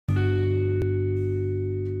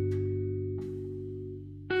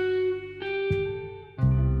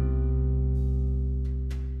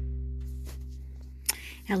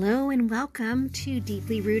Hello and welcome to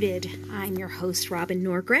Deeply Rooted. I'm your host, Robin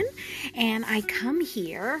Norgren, and I come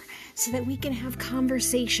here so that we can have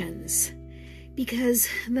conversations. Because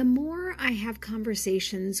the more I have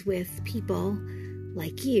conversations with people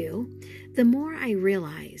like you, the more I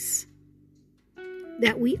realize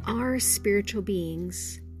that we are spiritual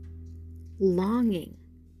beings longing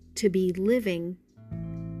to be living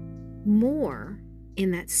more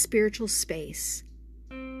in that spiritual space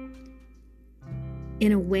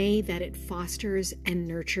in a way that it fosters and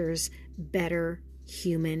nurtures better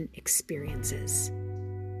human experiences.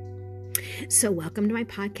 So welcome to my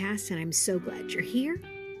podcast, and I'm so glad you're here.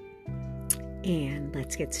 And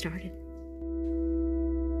let's get started.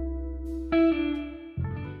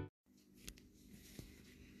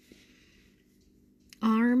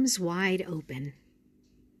 Arms wide open.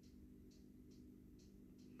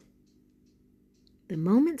 The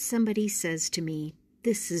moment somebody says to me,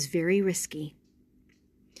 "This is very risky,"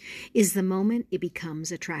 is the moment it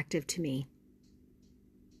becomes attractive to me.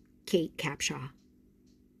 Kate Capshaw.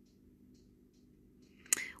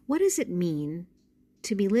 What does it mean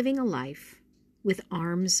to be living a life with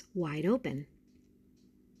arms wide open?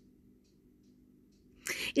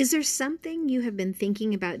 Is there something you have been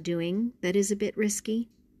thinking about doing that is a bit risky?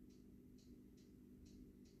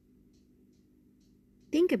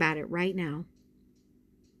 Think about it right now.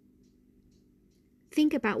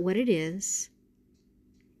 Think about what it is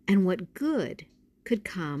and what good could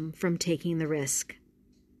come from taking the risk.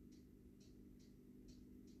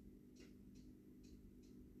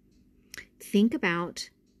 Think about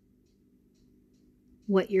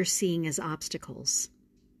what you're seeing as obstacles.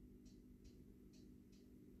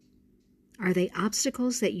 Are they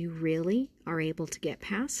obstacles that you really are able to get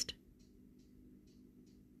past?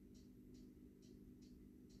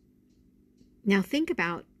 Now think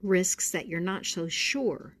about risks that you're not so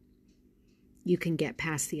sure you can get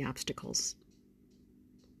past the obstacles.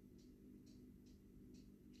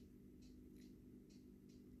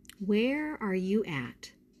 Where are you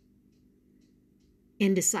at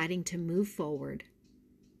in deciding to move forward,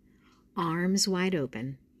 arms wide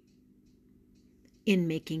open, in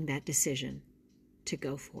making that decision to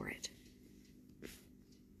go for it?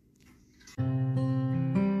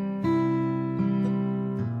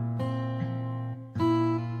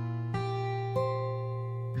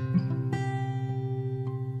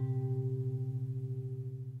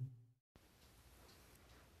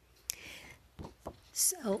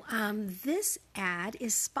 So this ad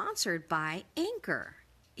is sponsored by Anchor.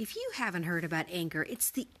 If you haven't heard about Anchor,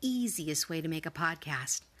 it's the easiest way to make a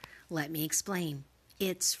podcast. Let me explain.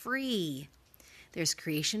 It's free. There's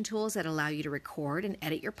creation tools that allow you to record and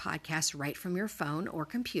edit your podcast right from your phone or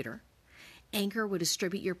computer. Anchor will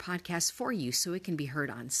distribute your podcast for you so it can be heard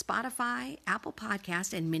on Spotify, Apple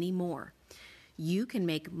Podcast, and many more. You can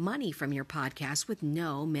make money from your podcast with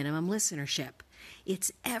no minimum listenership.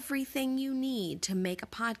 It's everything you need to make a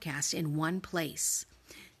podcast in one place.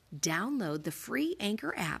 Download the free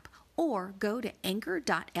Anchor app or go to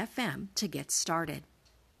anchor.fm to get started.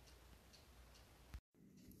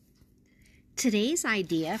 Today's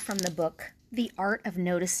idea from the book The Art of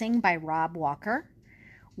Noticing by Rob Walker,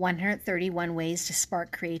 131 Ways to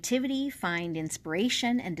Spark Creativity, Find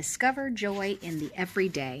Inspiration, and Discover Joy in the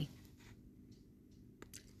Everyday.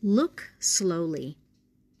 Look slowly.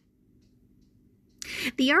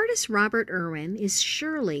 The artist Robert Irwin is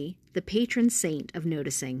surely the patron saint of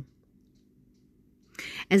noticing.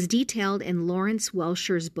 As detailed in Lawrence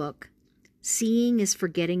Welsher's book, Seeing is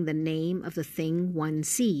Forgetting the Name of the Thing One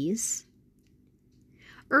Sees,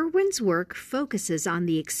 Irwin's work focuses on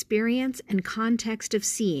the experience and context of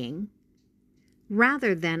seeing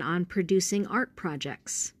rather than on producing art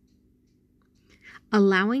projects,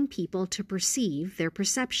 allowing people to perceive their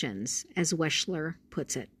perceptions, as Welsher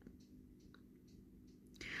puts it.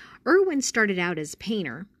 Irwin started out as a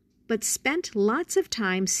painter, but spent lots of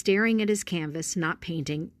time staring at his canvas, not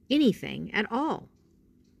painting anything at all.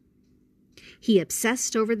 He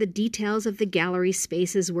obsessed over the details of the gallery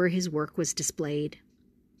spaces where his work was displayed.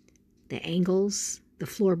 The angles, the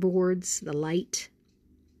floorboards, the light.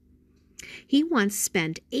 He once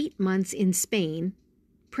spent 8 months in Spain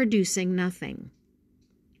producing nothing.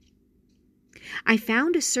 I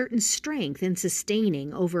found a certain strength in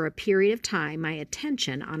sustaining over a period of time my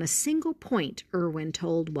attention on a single point, Irwin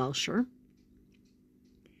told Welsher.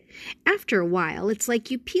 After a while, it's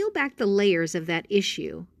like you peel back the layers of that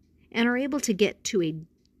issue and are able to get to a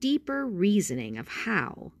deeper reasoning of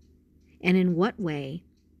how and in what way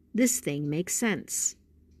this thing makes sense.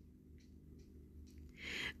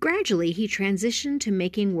 Gradually, he transitioned to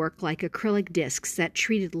making work like acrylic discs that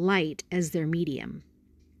treated light as their medium.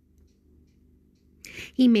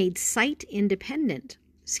 He made site-dependent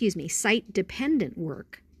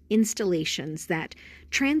work installations that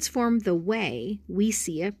transform the way we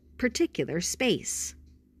see a particular space.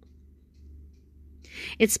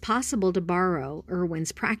 It's possible to borrow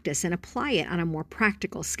Irwin's practice and apply it on a more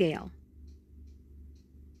practical scale.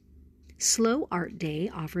 Slow Art Day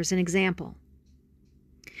offers an example.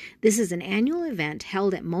 This is an annual event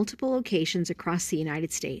held at multiple locations across the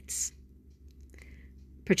United States.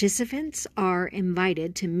 Participants are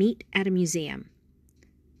invited to meet at a museum.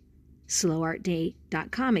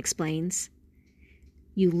 SlowArtDay.com explains,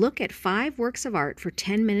 you look at 5 works of art for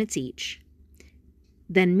 10 minutes each,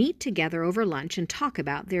 then meet together over lunch and talk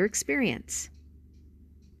about their experience.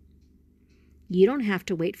 You don't have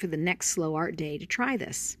to wait for the next Slow Art Day to try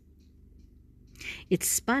this.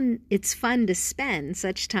 It's fun to spend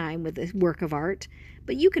such time with a work of art,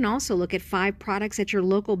 but you can also look at 5 products at your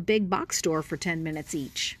local big box store for 10 minutes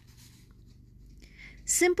each.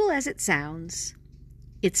 Simple as it sounds,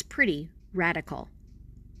 it's pretty radical,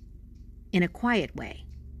 in a quiet way.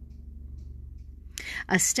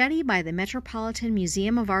 A study by the Metropolitan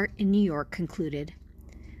Museum of Art in New York concluded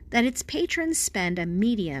that its patrons spend a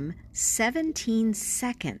median 17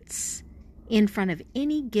 seconds in front of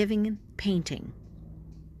any given painting.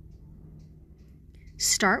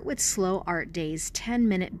 Start with Slow Art Day's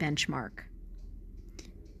 10-minute benchmark.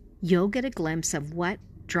 You'll get a glimpse of what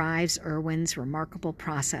drives Irwin's remarkable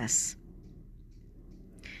process.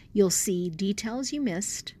 You'll see details you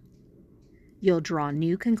missed. You'll draw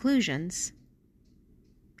new conclusions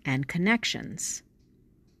and connections.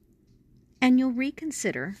 And you'll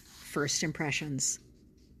reconsider first impressions.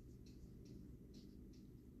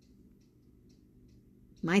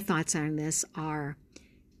 My thoughts on this are,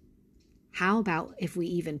 how about if we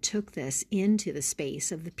even took this into the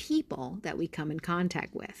space of the people that we come in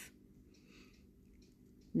contact with?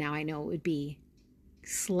 Now, I know it would be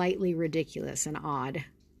slightly ridiculous and odd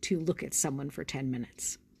to look at someone for 10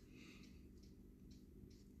 minutes.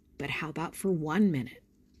 But how about for 1 minute?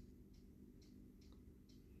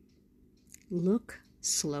 Look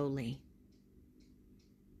slowly.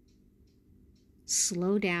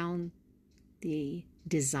 Slow down the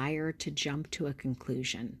desire to jump to a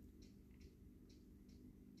conclusion.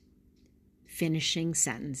 Finishing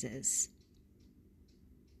sentences.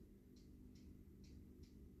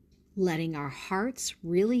 Letting our hearts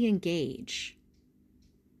really engage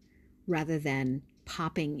rather than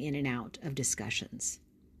popping in and out of discussions.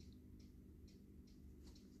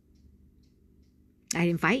 I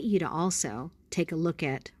invite you to also take a look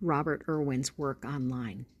at Robert Irwin's work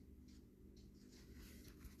online.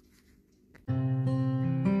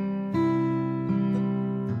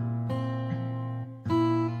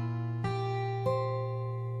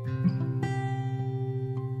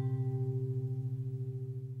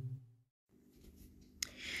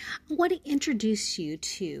 I want to introduce you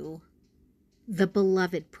to the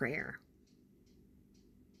Beloved Prayer.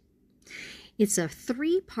 It's a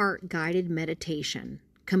 3-part guided meditation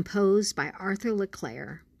composed by Arthur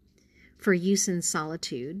LeClaire for use in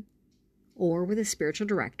solitude or with a spiritual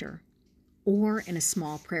director or in a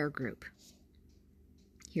small prayer group.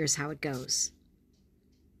 Here's how it goes.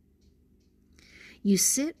 You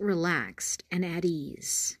sit relaxed and at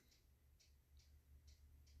ease.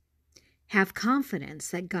 Have confidence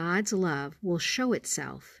that God's love will show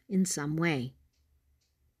itself in some way.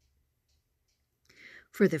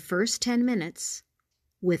 For the first 10 minutes,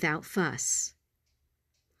 without fuss,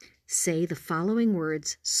 say the following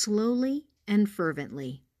words slowly and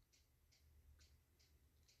fervently.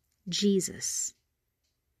 Jesus,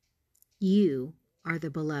 you are the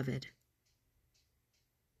beloved.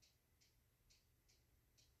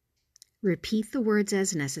 Repeat the words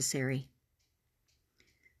as necessary.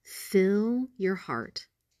 Fill your heart.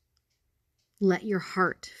 Let your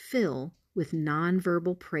heart fill with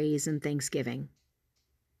nonverbal praise and thanksgiving.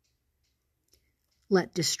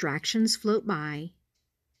 Let distractions float by,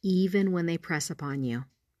 even when they press upon you.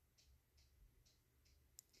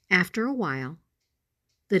 After a while,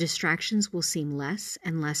 the distractions will seem less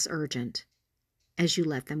and less urgent as you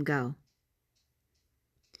let them go.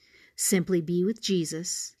 Simply be with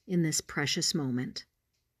Jesus in this precious moment.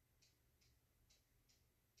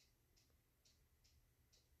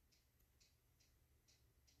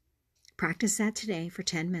 Practice that today for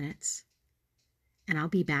 10 minutes, and I'll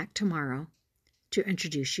be back tomorrow to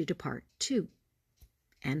introduce you to part 2,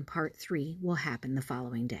 and part 3 will happen the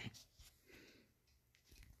following day.